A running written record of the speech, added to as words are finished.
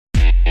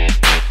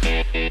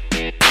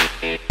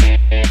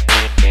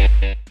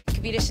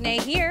Kavita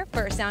Channe here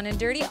for Sound and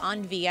Dirty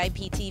on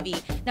VIP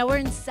TV. Now we're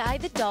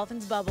inside the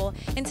Dolphins bubble,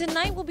 and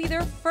tonight will be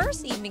their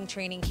first evening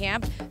training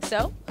camp.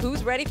 So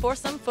who's ready for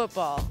some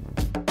football?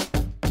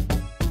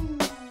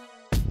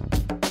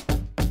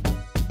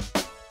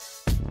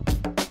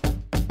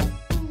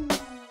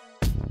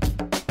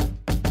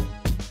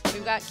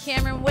 We've got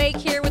Cameron Wake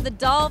here with the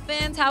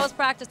Dolphins. How was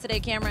practice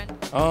today, Cameron?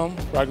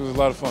 Practice was a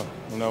lot of fun.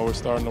 You know, we're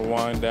starting to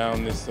wind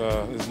down this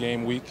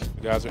game week.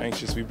 The guys are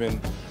anxious. We've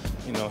been,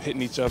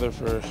 hitting each other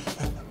for it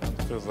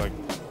feels like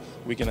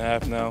a week and a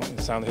half now.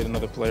 It's time to hit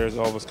another players.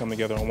 All of us come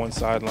together on one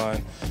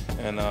sideline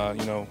and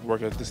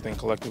work at this thing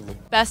collectively.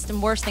 Best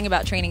and worst thing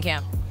about training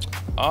camp?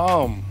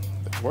 The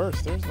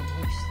worst. There's no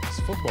worst. It's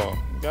football.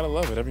 You gotta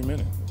love it every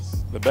minute.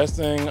 The best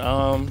thing,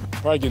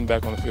 probably getting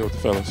back on the field with the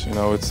fellas. You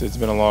know, it's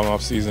been a long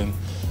off season.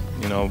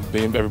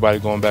 Being everybody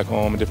going back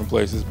home in different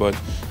places, but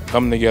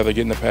coming together,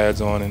 getting the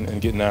pads on,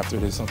 and getting after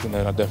it is something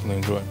that I definitely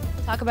enjoy.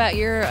 Talk about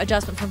your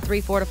adjustment from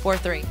 3-4 to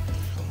 4-3.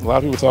 A lot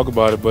of people talk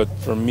about it, but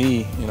for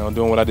me,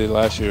 doing what I did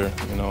last year,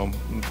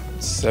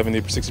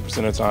 70, 60%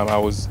 of the time I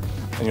was,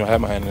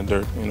 had my hand in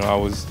the dirt. I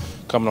was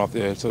coming off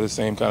the edge, so the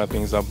same kind of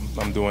things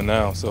I'm doing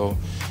now. So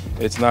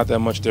it's not that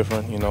much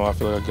different. I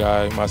feel like a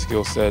guy, my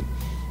skill set,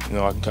 I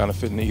can kind of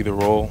fit into either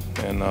role,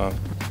 and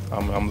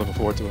I'm looking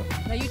forward to it.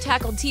 Now you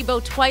tackled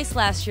Tebow twice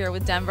last year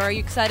with Denver. Are you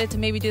excited to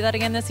maybe do that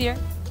again this year?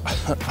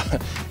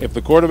 If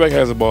the quarterback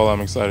has a ball,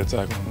 I'm excited to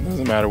tackle him. It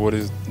doesn't matter what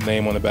his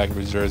name on the back of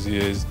his jersey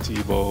is,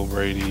 Tebow,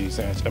 Brady,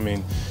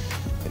 Sanchez,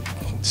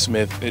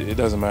 Smith, it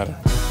doesn't matter.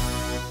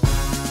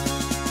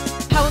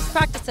 How was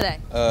practice today?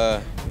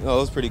 It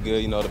was pretty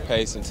good. The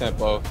pace and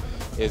tempo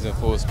isn't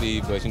full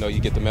speed, but you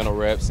get the mental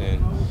reps, and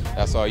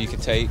that's all you can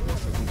take.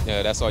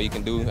 That's all you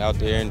can do out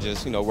there, and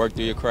just work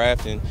through your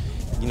craft and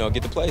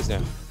get the plays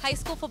down. High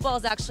school football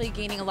is actually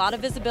gaining a lot of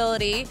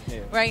visibility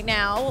right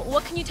now.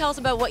 What can you tell us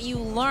about what you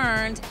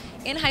learned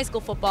in high school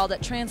football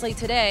that translates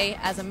today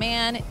as a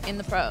man in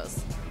the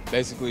pros?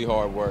 Basically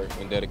hard work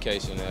and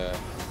dedication.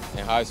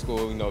 In high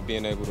school,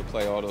 being able to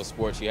play all those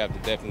sports, you have to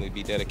definitely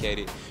be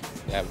dedicated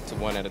to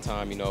one at a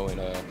time,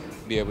 and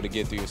be able to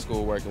get through your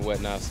schoolwork and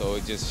whatnot. So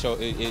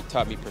it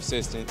taught me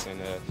persistence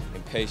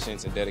and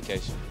patience and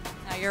dedication.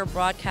 Now you're a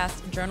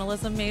broadcast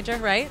journalism major,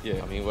 right?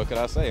 Yeah, what could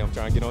I say? I'm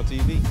trying to get on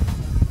TV.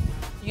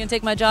 You gonna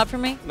take my job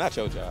from me? Not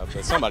your job,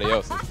 but somebody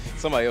else's.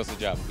 Somebody else's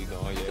job will be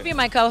going. Yeah. Could be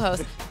my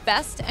co-host.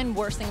 Best and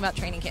worst thing about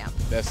training camp?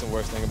 Best and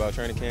worst thing about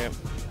training camp?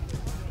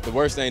 The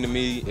worst thing to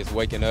me is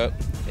waking up,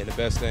 and the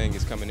best thing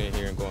is coming in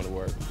here and going to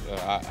work.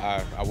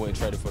 I wouldn't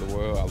trade it for the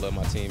world. I love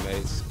my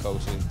teammates,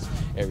 coaches,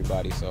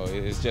 everybody. So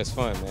it's just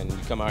fun, man. You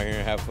come out here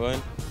and have fun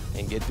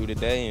and get through the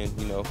day,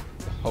 and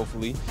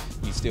hopefully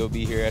you still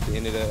be here at the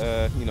end of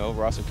the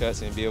roster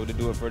cuts and be able to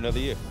do it for another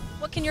year.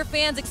 What can your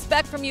fans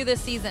expect from you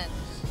this season?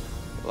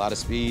 A lot of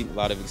speed, a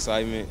lot of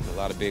excitement, a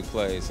lot of big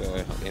plays.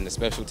 In the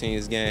special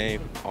teams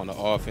game, on the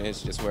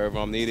offense, just wherever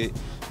I'm needed,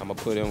 I'm going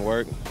to put in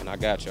work, and I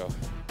got y'all.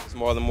 It's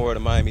Marlon Moore of the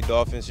Miami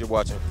Dolphins. You're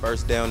watching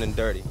First Down and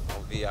Dirty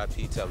on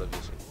VIP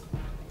television.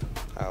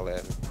 Holla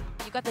at me.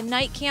 You got the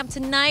night camp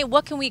tonight.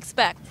 What can we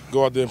expect?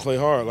 Go out there and play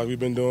hard like we've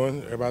been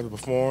doing. Everybody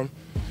perform.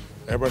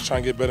 Everybody's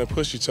trying to get better and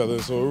push each other.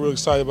 So we're really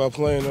excited about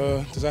playing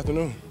this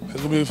afternoon.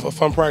 It's going to be a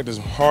fun practice,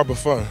 hard but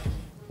fun.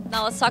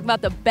 Now let's talk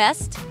about the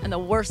best and the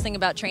worst thing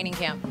about training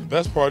camp. The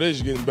best part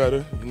is you're getting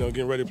better,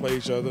 getting ready to play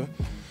each other.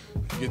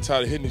 You get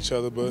tired of hitting each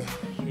other, but,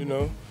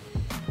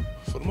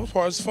 for the most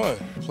part, it's fun.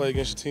 Play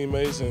against your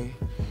teammates and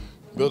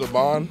build a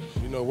bond,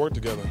 work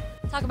together.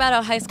 Talk about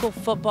how high school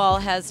football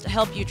has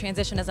helped you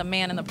transition as a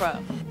man in the pro.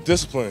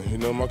 Discipline.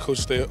 My coach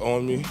stayed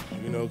on me,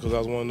 because I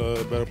was one of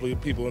the better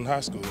people in high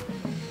school.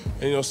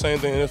 And, same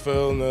thing in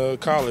NFL and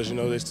college,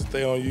 they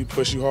stay on you,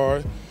 push you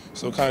hard,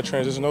 so it kind of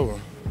transition over.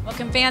 What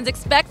can fans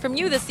expect from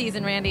you this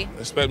season, Randy?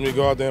 Expect me to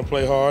go out there and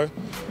play hard,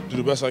 do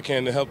the best I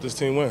can to help this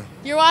team win.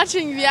 You're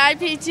watching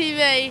VIP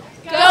TV.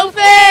 Go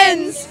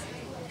Fins!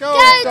 Go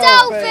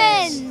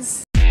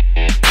Dolphins!